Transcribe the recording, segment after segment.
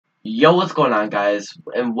Yo, what's going on, guys?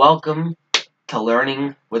 And welcome to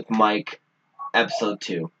Learning with Mike, Episode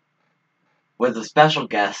 2, with a special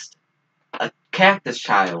guest, a cactus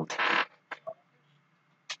child.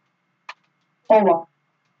 Hello.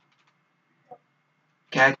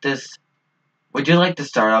 Cactus, would you like to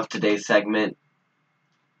start off today's segment?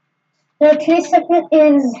 Today's segment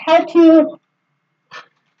is how to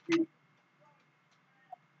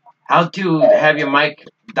have your mic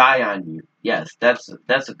die on you. Yes, that's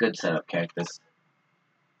a good setup, Cactus.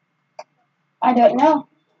 I don't know.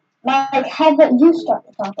 Like, how about you start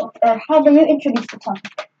the topic? Or how about you introduce the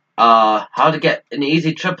topic? How to get an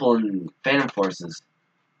easy triple in Phantom Forces,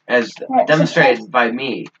 as demonstrated by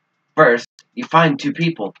me. First, you find two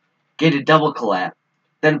people, get a double collab,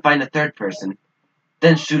 then find a third person,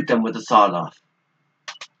 then shoot them with a sawed-off.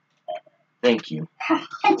 Thank you.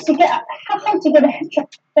 How to get a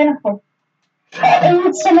headshot benefit? And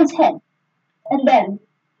hit someone's head. And then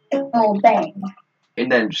go bang. And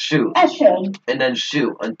then shoot. I should. And then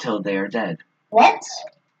shoot until they are dead. What?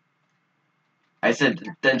 I said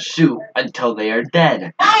then shoot until they are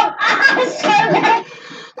dead. Oh, I'm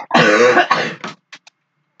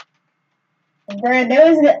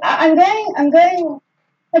going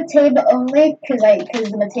Mateba only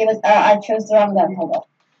because the Matebas I chose the wrong gun. Hold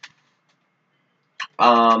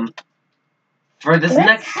on. For this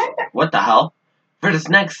what the hell? For this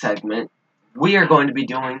next segment, we are going to be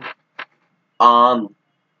doing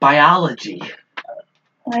biology.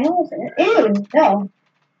 Biology? Ew, no.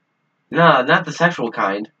 No, not the sexual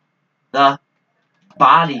kind. The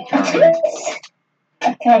body kind.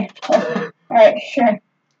 Okay. Alright, sure.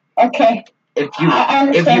 Okay.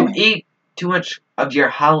 If you eat too much of your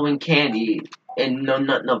Halloween candy in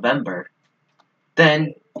November,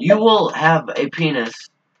 then you will have a penis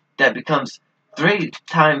that becomes 3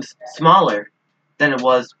 times smaller than it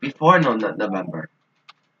was before November.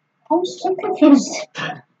 I'm so confused.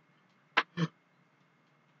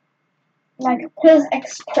 Like, please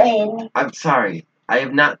explain. I'm sorry. I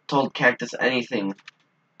have not told Cactus anything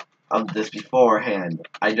of this beforehand.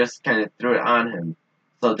 I just kind of threw it on him.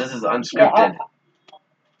 So this is unscripted.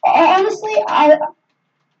 Yeah, honestly,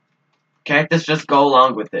 Cactus, just go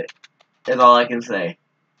along with it. Is all I can say.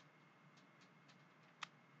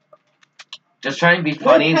 Just try and be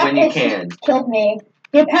funny when you can. Killed me.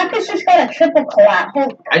 Your cactus just got a triple collab.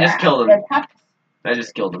 I just killed him. I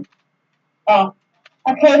just killed him. Oh.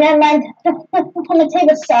 Okay, never mind. The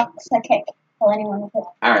table sucks. I can't kill anyone with it.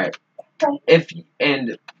 Alright. If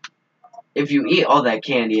you eat all that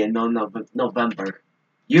candy in November,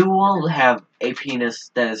 you will have a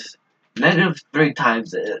penis that is -3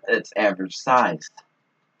 times its average size.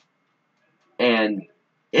 And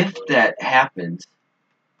if that happens,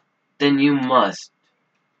 then you must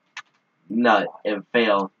nut and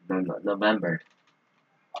fail November.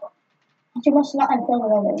 You must not and fail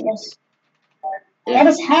November, yes. That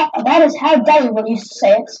is how Dollywood used to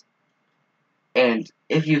say it. And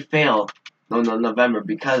if you fail November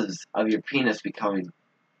because of your penis becoming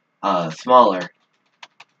smaller,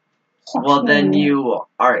 well, then you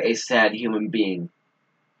are a sad human being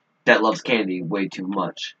that loves candy way too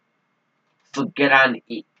much. So get on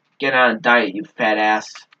a diet, you fat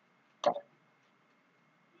ass.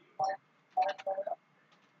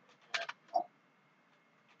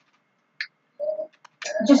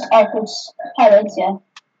 Just awkward pirates, yeah.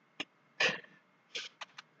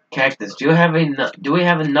 Cactus, do we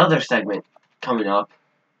have another segment coming up?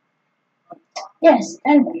 Yes,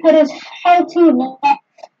 and that is how to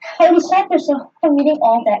stop yourself from eating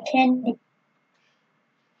all that candy.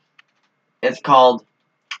 It's called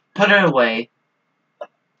Put It Away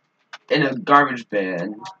in a Garbage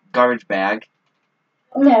Bag.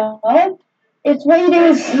 No, it's what you do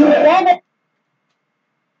is you grab it.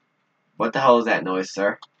 What the hell is that noise,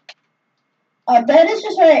 sir? That is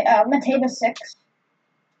just my Mateba 6.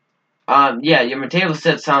 Yeah, your Mateba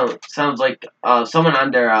 6 sounds like someone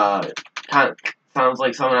under sounds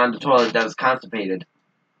like someone on the toilet that was constipated.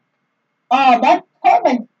 That's part of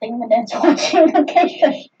my thing that's watching. Okay,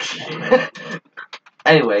 shush.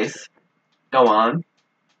 Anyways, go on.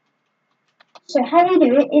 So how you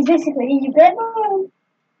do it is basically you grab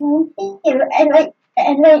one here and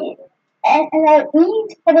I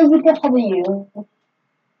eat W.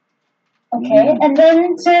 Okay, and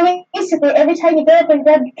then so basically every time you go up and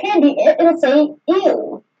grab candy, it'll say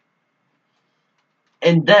ew.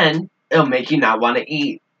 And then it'll make you not want to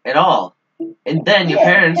eat at all. And then your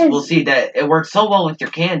parents will see that it works so well with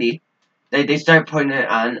your candy that they start putting it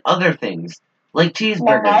on other things like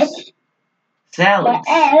cheeseburgers, salads,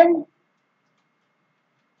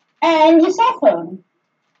 and your cell phone.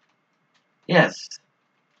 Yes.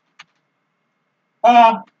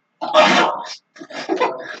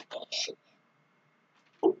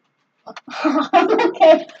 I'm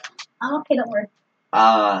okay. I'm okay, don't worry.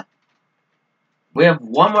 We have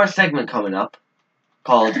one more segment coming up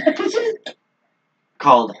called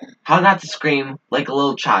How Not to Scream Like a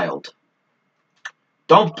Little Child.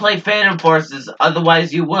 Don't play Phantom Forces,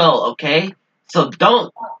 otherwise you will, okay? So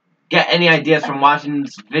don't get any ideas from watching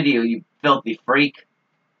this video, you filthy freak.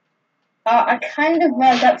 I kind of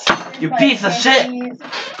got scared You by piece of shit!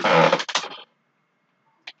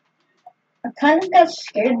 I kind of got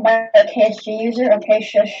scared by a KSG user. Okay,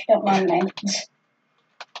 shush, don't mind me.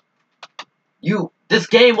 This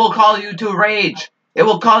game will call you to rage. It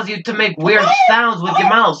will cause you to make weird sounds with your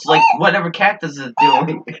mouse, like whatever Cactus is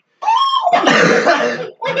doing.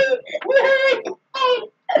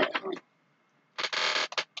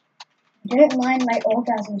 Don't mind my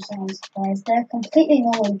orgasm sounds, guys. They're completely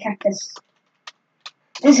normal in Cactus.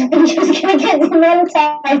 This video's gonna get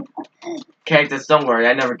demonetized. Cactus, don't worry,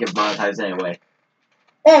 I never get monetized anyway.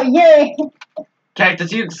 Oh, yay!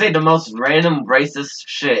 Cactus, you can say the most random racist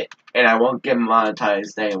shit, and I won't get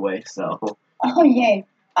monetized anyway, so. Oh, yay.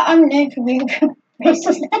 I'm known for being racist.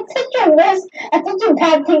 That's such a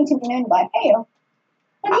bad thing to be known by. Hey,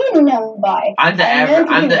 what are you known by? I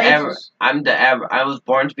was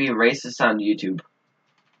born to be racist on YouTube.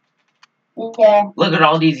 Yeah. Look at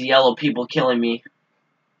all these yellow people killing me.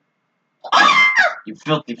 You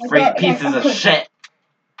filthy freak pieces of shit.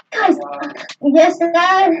 Guys, yes,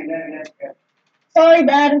 Dad. Sorry,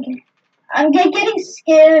 Dad. I'm getting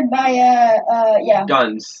scared by yeah.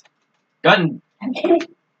 Guns. I'm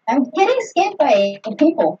getting scared by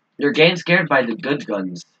people. You're getting scared by the good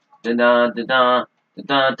guns. Da da da da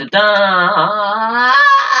da da da.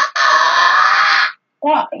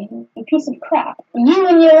 Why, you piece of crap? You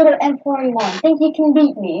and your little M41 think you can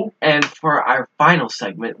beat me? And for our final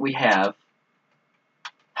segment, we have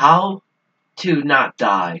how to not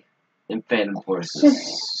die in Phantom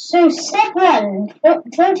Forces. So step 1,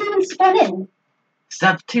 don't even spawn in.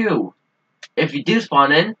 Step 2, if you do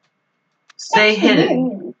spawn in, stay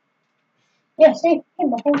hidden. Yeah, stay hidden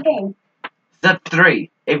the whole game. Step 3,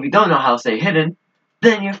 if you don't know how to stay hidden,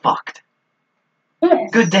 then you're fucked. Yes.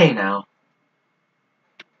 Good day now.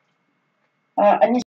 I